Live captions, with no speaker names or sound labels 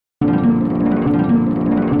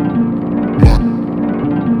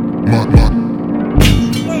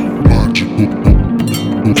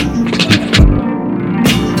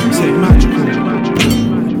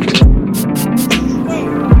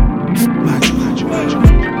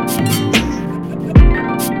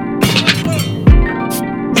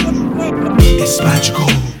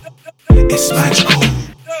It's magical.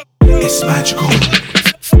 It's magical.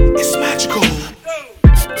 It's magical.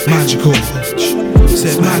 Magical.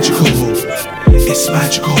 Said magical. It's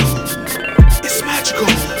magical. It's magical.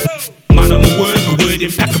 Man on the word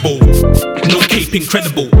impeccable. No cape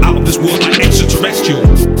incredible. Out of this world like extraterrestrial.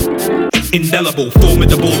 Indelible,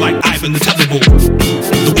 formidable like Ivan the Terrible.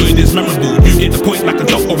 The word is memorable. You get the point like a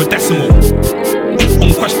dot or a decimal.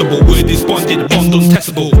 Unquestionable, word is bonded, bond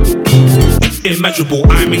untestable. Immeasurable,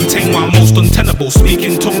 I maintain while most untenable.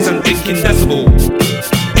 Speaking tongues and thinking decibel.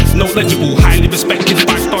 No legible, highly respected,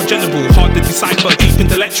 5-star general. Hard to decipher, deep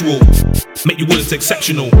intellectual. Make your words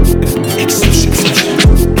exceptional. Exceptional.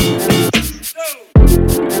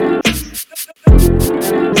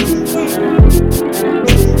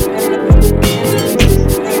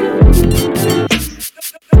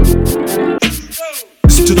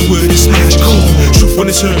 Listen to the word, it's magical. Truth when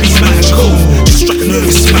it's heard, it's magical. Just strike a nerve,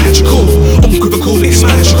 it's magical. Unequivocal, it's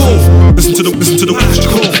magical. Listen to the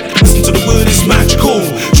magical. Listen to the word, it's magical.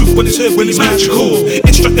 Truth when it's heard, when it's magical.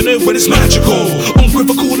 It's strike a nerve when it's magical.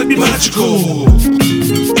 Unequivocal, let me magical.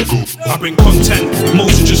 I bring content,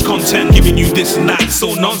 most just content. Giving you this and that,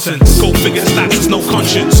 so nonsense. Go figure the stats, there's no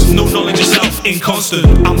conscience. No knowledge yourself, inconstant.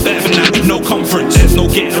 I'm better than that, no conference. There's no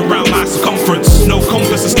getting around my circumference. No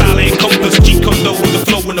compass, the style ain't compass. G-condo with the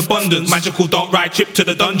flow in abundance. Magical dark ride, trip to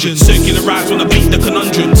the dungeon. Circular rides when I beat the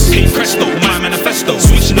conundrums. Hey presto, my manifesto.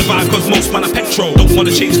 Switching the vibe cause most man are petrol. Don't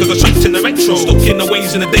wanna change cause I'm trapped in the retro. Stuck in the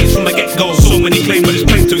ways and the days from the get-go. So many claim but it's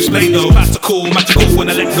plain to explain though. Classical, magical when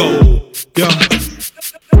I let go. Yeah.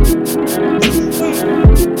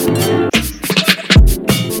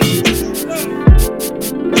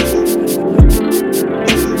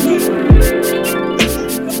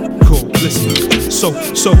 Cool, listen. So,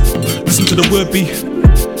 listen to the word be.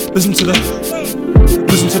 Listen to the.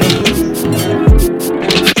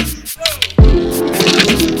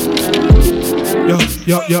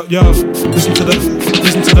 Yo. Listen to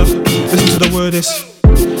the word is.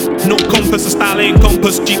 No compass, the style ain't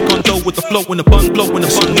compass. G-condo with the flow in the bun, blow in the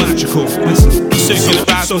bun. Magical. Circular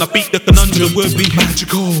vibes when I beat the conundrum. The word be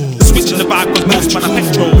magical. Switching the vibe cause most man are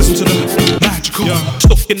petrol. Listen to the magical.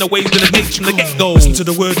 Stuck in the ways and the dates from the get-go. Listen to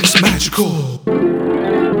the word, it's magical.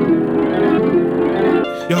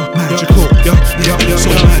 Magical.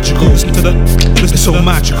 So magical. Listen to the. It's so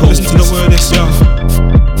magical. Listen to the word, it's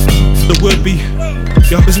the word be.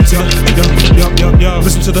 Listen to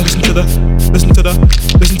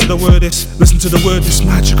the word is. Listen to the word is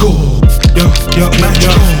magical.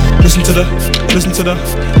 Magical. Listen to the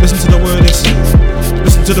word is.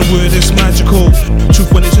 Listen to the word is magical.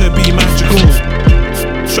 Truth when it's heard be magical.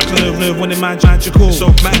 Strike a nerve when it's magical.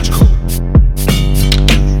 So magical.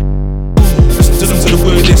 Listen to the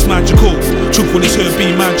word is magical. Truth when it's heard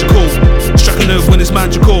be magical. Strike a nerve when it's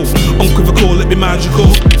magical. Unequivocal, let me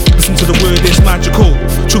magical. Listen to the word, it's magical.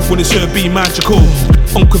 Truth when it's heard be magical.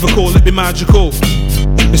 Unequivocal, let me magical.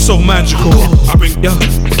 It's so magical. I bring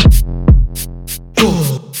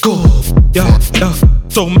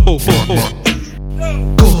so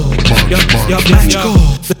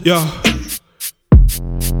magical.